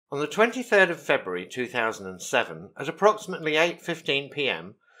On the 23rd of February 2007, at approximately 8:15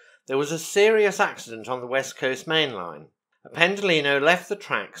 p.m, there was a serious accident on the West Coast Main Line. A Pendolino left the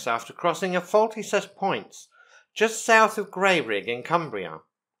tracks after crossing a faulty set of points just south of Grayrigg in Cumbria.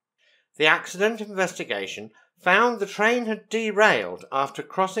 The accident investigation found the train had derailed after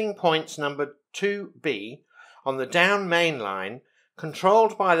crossing points numbered 2B on the down main line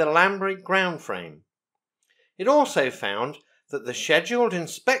controlled by the Lambrigg ground frame. It also found that the scheduled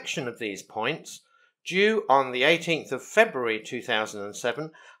inspection of these points, due on the 18th of February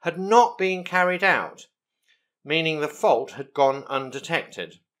 2007, had not been carried out, meaning the fault had gone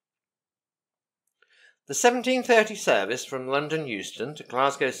undetected. The 17:30 service from London Euston to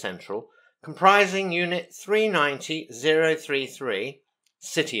Glasgow Central, comprising Unit 390033,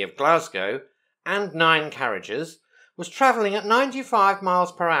 City of Glasgow, and 9 carriages, was travelling at 95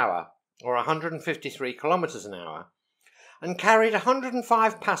 miles per hour, or 153 kilometres an hour, and carried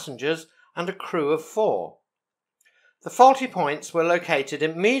 105 passengers and a crew of 4. The faulty points were located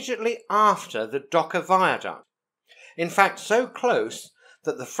immediately after the Docker Viaduct, in fact so close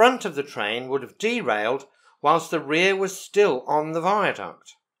that the front of the train would have derailed whilst the rear was still on the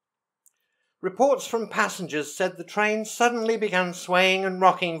viaduct. Reports from passengers said the train suddenly began swaying and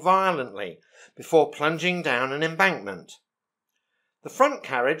rocking violently before plunging down an embankment. The front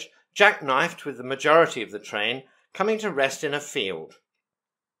carriage jackknifed with the majority of the train coming to rest in a field.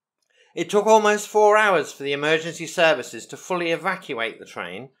 It took almost 4 hours for the emergency services to fully evacuate the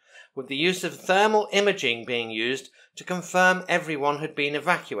train, with the use of thermal imaging being used to confirm everyone had been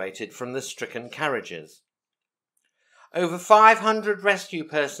evacuated from the stricken carriages. Over 500 rescue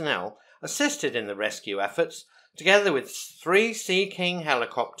personnel assisted in the rescue efforts, together with 3 Sea King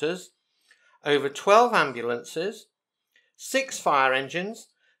helicopters, over 12 ambulances, 6 fire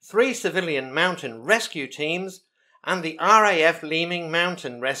engines, 3 civilian mountain rescue teams, and the RAF Leeming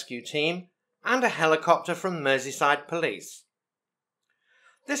Mountain Rescue Team, and a helicopter from Merseyside Police.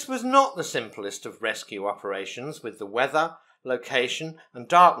 This was not the simplest of rescue operations, with the weather, location, and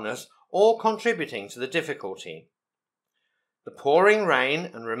darkness all contributing to the difficulty. The pouring rain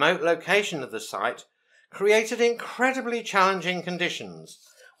and remote location of the site created incredibly challenging conditions,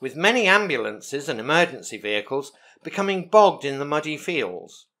 with many ambulances and emergency vehicles becoming bogged in the muddy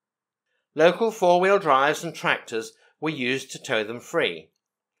fields. Local four-wheel drives and tractors were used to tow them free.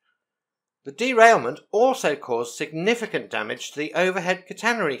 The derailment also caused significant damage to the overhead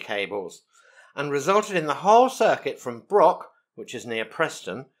catenary cables and resulted in the whole circuit from Brock, which is near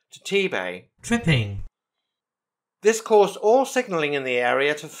Preston, to T-Bay tripping. This caused all signalling in the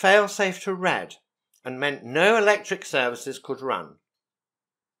area to fail safe to red and meant no electric services could run.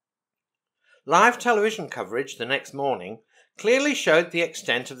 Live television coverage the next morning clearly showed the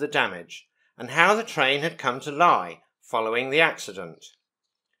extent of the damage and how the train had come to lie following the accident.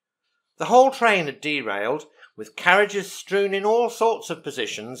 The whole train had derailed, with carriages strewn in all sorts of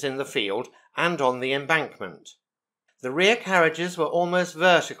positions in the field and on the embankment. The rear carriages were almost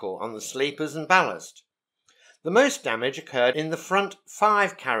vertical on the sleepers and ballast. The most damage occurred in the front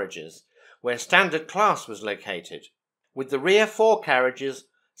 5 carriages, where standard class was located, with the rear 4 carriages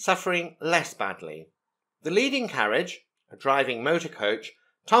suffering less badly. The leading carriage, a driving motor coach,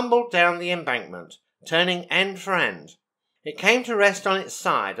 tumbled down the embankment, turning end for end. It came to rest on its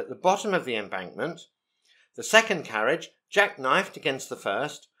side at the bottom of the embankment. The second carriage jackknifed against the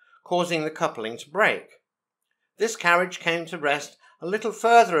first, causing the coupling to break. This carriage came to rest a little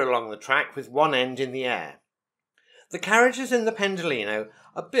further along the track with one end in the air. The carriages in the Pendolino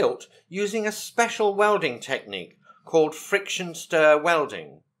are built using a special welding technique called friction stir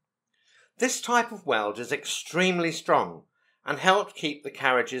welding. This type of weld is extremely strong and helped keep the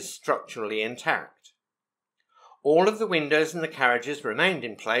carriages structurally intact. All of the windows in the carriages remained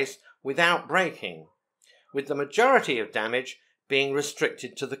in place without breaking, with the majority of damage being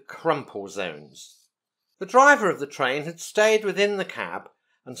restricted to the crumple zones. The driver of the train had stayed within the cab,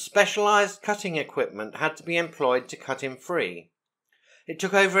 and specialised cutting equipment had to be employed to cut him free. It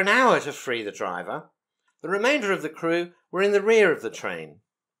took over an hour to free the driver. The remainder of the crew were in the rear of the train.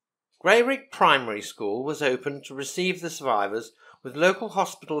 Grayrigg Primary School was opened to receive the survivors, with local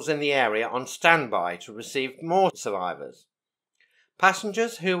hospitals in the area on standby to receive more survivors.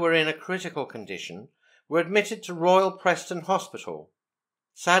 Passengers who were in a critical condition were admitted to Royal Preston Hospital.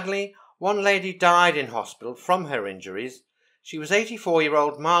 Sadly, one lady died in hospital from her injuries. She was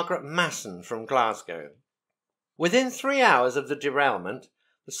 84-year-old Margaret Masson from Glasgow. Within 3 hours of the derailment,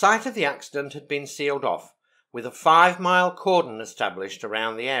 the site of the accident had been sealed off, with a 5-mile cordon established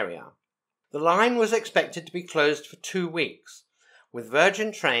around the area. The line was expected to be closed for 2 weeks, with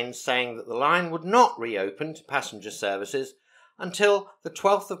Virgin Trains saying that the line would not reopen to passenger services until the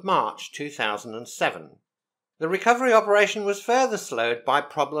 12th of March 2007. The recovery operation was further slowed by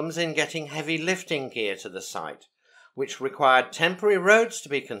problems in getting heavy lifting gear to the site, which required temporary roads to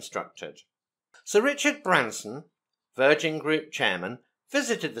be constructed. Sir Richard Branson, Virgin Group chairman,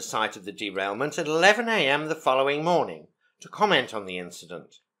 visited the site of the derailment at 11 a.m. the following morning to comment on the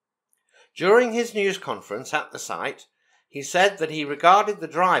incident. During his news conference at the site, he said that he regarded the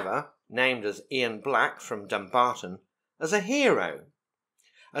driver, named as Ian Black from Dumbarton, as a hero,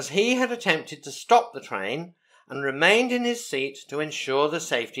 as he had attempted to stop the train and remained in his seat to ensure the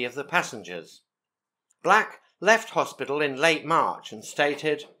safety of the passengers. Black left hospital in late March and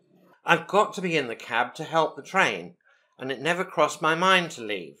stated, "I've got to be in the cab to help the train, and it never crossed my mind to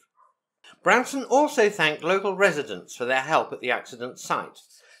leave." Branson also thanked local residents for their help at the accident site,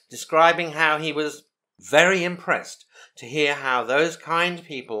 describing how he was very impressed to hear how those kind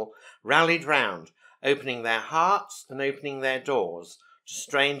people rallied round, opening their hearts and opening their doors to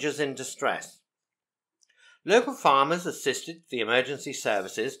strangers in distress. Local farmers assisted the emergency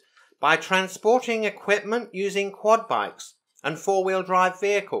services by transporting equipment using quad bikes and four-wheel drive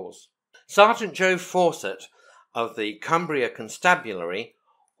vehicles. Sergeant Joe Fawcett of the Cumbria Constabulary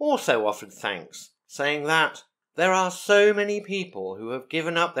also offered thanks, saying that there are so many people who have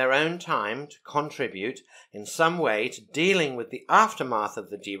given up their own time to contribute in some way to dealing with the aftermath of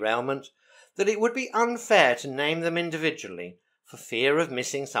the derailment that it would be unfair to name them individually for fear of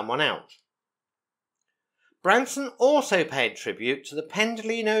missing someone out. Branson also paid tribute to the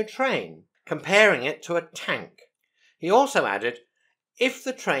Pendolino train, comparing it to a tank. He also added, if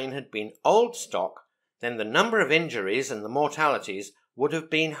the train had been old stock, then the number of injuries and the mortalities would have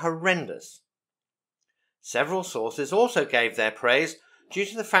been horrendous. Several sources also gave their praise due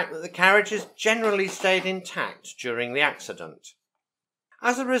to the fact that the carriages generally stayed intact during the accident.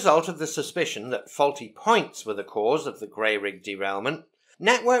 As a result of the suspicion that faulty points were the cause of the Grayrigg derailment,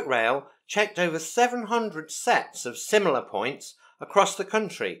 Network Rail checked over 700 sets of similar points across the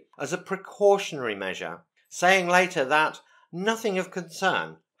country as a precautionary measure, saying later that nothing of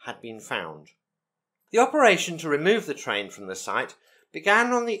concern had been found. The operation to remove the train from the site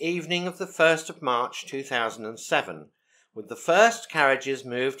began on the evening of the 1st of March 2007, with the first carriages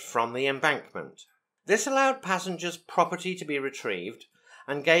moved from the embankment. This allowed passengers' property to be retrieved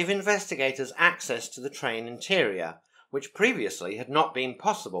and gave investigators access to the train interior, which previously had not been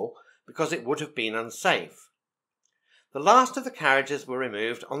possible because it would have been unsafe. The last of the carriages were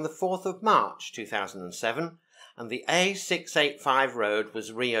removed on the 4th of March 2007, and the A685 road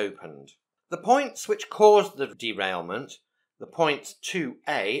was reopened. The points which caused the derailment, the points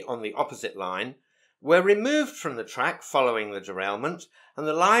 2A on the opposite line, were removed from the track following the derailment, and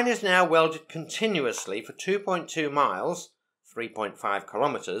the line is now welded continuously for 2.2 miles, 3.5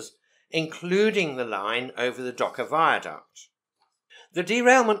 kilometres, including the line over the Docker Viaduct. The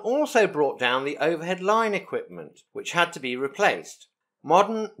derailment also brought down the overhead line equipment, which had to be replaced.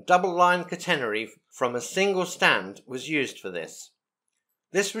 Modern double-line catenary from a single stand was used for this.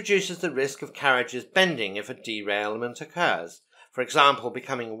 This reduces the risk of carriages bending if a derailment occurs, for example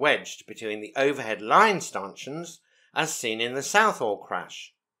becoming wedged between the overhead line stanchions, as seen in the Southall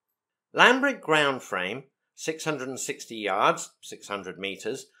crash. Lambrigg ground frame, 660 yards, 600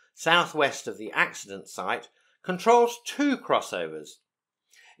 metres, southwest of the accident site, controls two crossovers,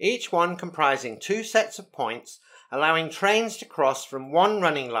 each one comprising two sets of points, allowing trains to cross from one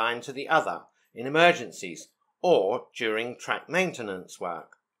running line to the other in emergencies or during track maintenance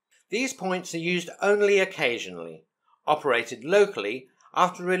work. These points are used only occasionally, operated locally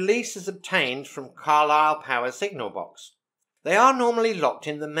after release is obtained from Carlisle Power Signal Box. They are normally locked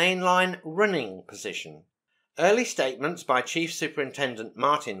in the mainline running position. Early statements by Chief Superintendent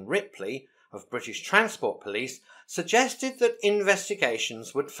Martin Ripley of British Transport Police suggested that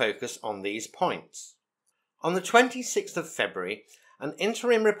investigations would focus on these points. On the 26th of February, an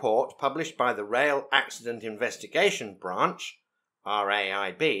interim report published by the Rail Accident Investigation Branch,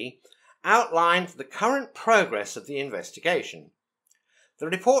 RAIB, outlined the current progress of the investigation. The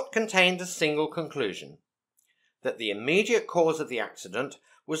report contained a single conclusion: that the immediate cause of the accident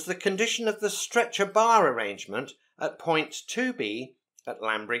was the condition of the stretcher bar arrangement at point 2B at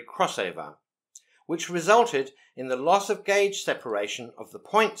Lambrigg crossover, which resulted in the loss of gauge separation of the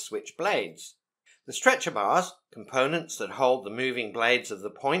point switch blades. The stretcher bars, components that hold the moving blades of the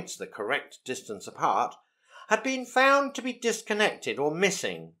points the correct distance apart, had been found to be disconnected or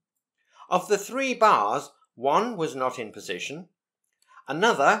missing. Of the three bars, one was not in position,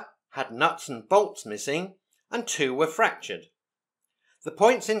 another had nuts and bolts missing, and two were fractured. The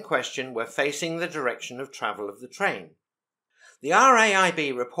points in question were facing the direction of travel of the train. The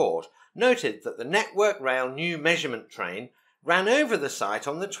RAIB report noted that the Network Rail new measurement train ran over the site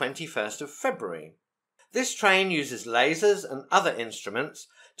on the 21st of February. This train uses lasers and other instruments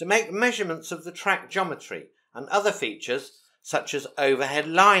to make measurements of the track geometry and other features such as overhead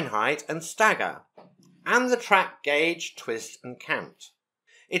line height and stagger, and the track gauge, twist and cant.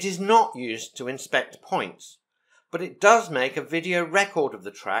 It is not used to inspect points, but it does make a video record of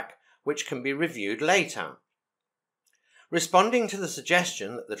the track which can be reviewed later. Responding to the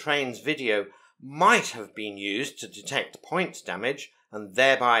suggestion that the train's video might have been used to detect point damage and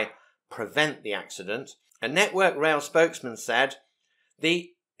thereby prevent the accident, a Network Rail spokesman said,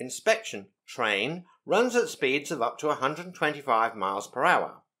 "The inspection train runs at speeds of up to 125 miles per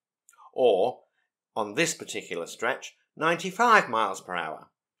hour, or, on this particular stretch, 95 miles per hour.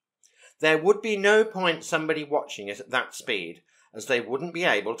 There would be no point somebody watching it at that speed, as they wouldn't be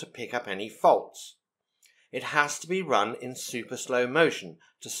able to pick up any faults. It has to be run in super slow motion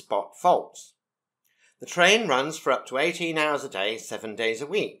to spot faults. The train runs for up to 18 hours a day, 7 days a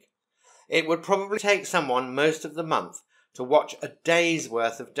week. It would probably take someone most of the month to watch a day's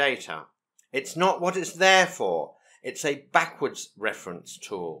worth of data. It's not what it's there for. It's a backwards reference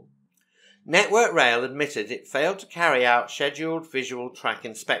tool." Network Rail admitted it failed to carry out scheduled visual track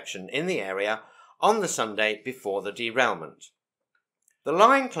inspection in the area on the Sunday before the derailment. The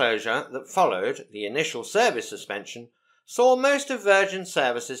line closure that followed the initial service suspension saw most of Virgin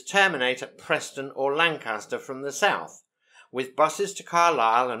services terminate at Preston or Lancaster from the south, with buses to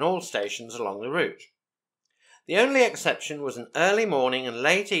Carlisle and all stations along the route. The only exception was an early morning and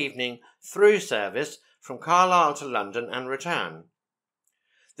late evening through service from Carlisle to London and return.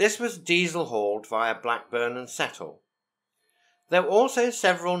 This was diesel hauled via Blackburn and Settle. There were also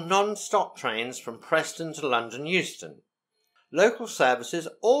several non-stop trains from Preston to London Euston. Local services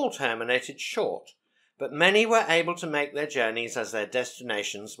all terminated short, but many were able to make their journeys as their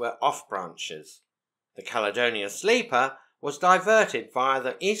destinations were off branches. The Caledonia Sleeper was diverted via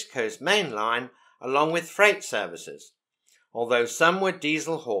the East Coast Main Line along with freight services, although some were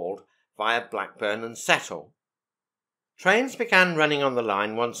diesel hauled via Blackburn and Settle. Trains began running on the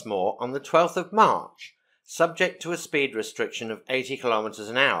line once more on the 12th of March, subject to a speed restriction of 80 km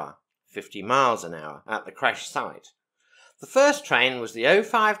an hour, 50 miles an hour, at the crash site. The first train was the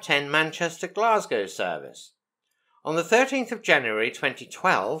 0510 Manchester-Glasgow service. On the 13th of January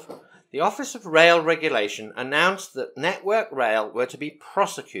 2012, the Office of Rail Regulation announced that Network Rail were to be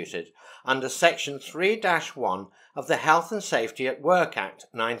prosecuted under Section 3-1 of the Health and Safety at Work Act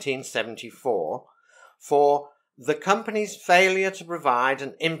 1974 for the company's failure to provide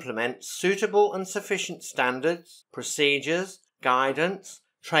and implement suitable and sufficient standards, procedures, guidance,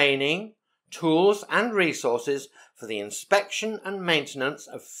 training, tools and resources for the inspection and maintenance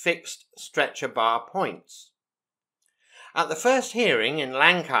of fixed stretcher bar points. At the first hearing in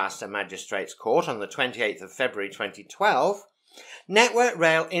Lancaster Magistrates Court on the 28th of February 2012, Network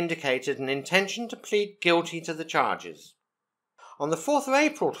Rail indicated an intention to plead guilty to the charges. On the 4th of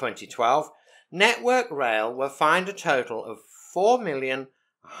April 2012, Network Rail were fined a total of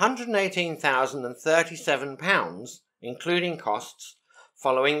 £4,118,037, including costs,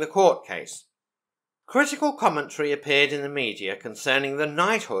 following the court case. Critical commentary appeared in the media concerning the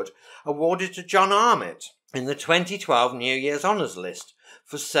knighthood awarded to John Armitt in the 2012 New Year's Honours List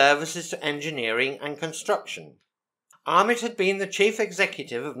for services to engineering and construction. Armitt had been the chief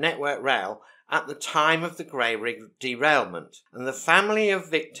executive of Network Rail at the time of the Grayrigg derailment, and the family of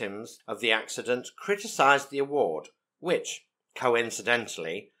victims of the accident criticised the award, which,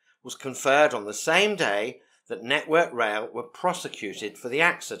 coincidentally, was conferred on the same day that Network Rail were prosecuted for the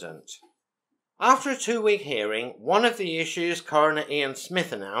accident. After a 2-week hearing, one of the issues Coroner Ian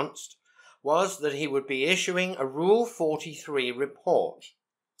Smith announced was that he would be issuing a Rule 43 report.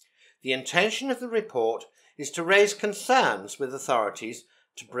 The intention of the report is to raise concerns with authorities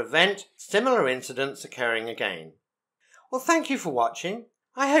to prevent similar incidents occurring again. Well, thank you for watching.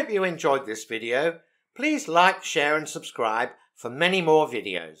 I hope you enjoyed this video. Please like, share and subscribe for many more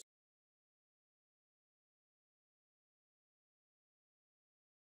videos.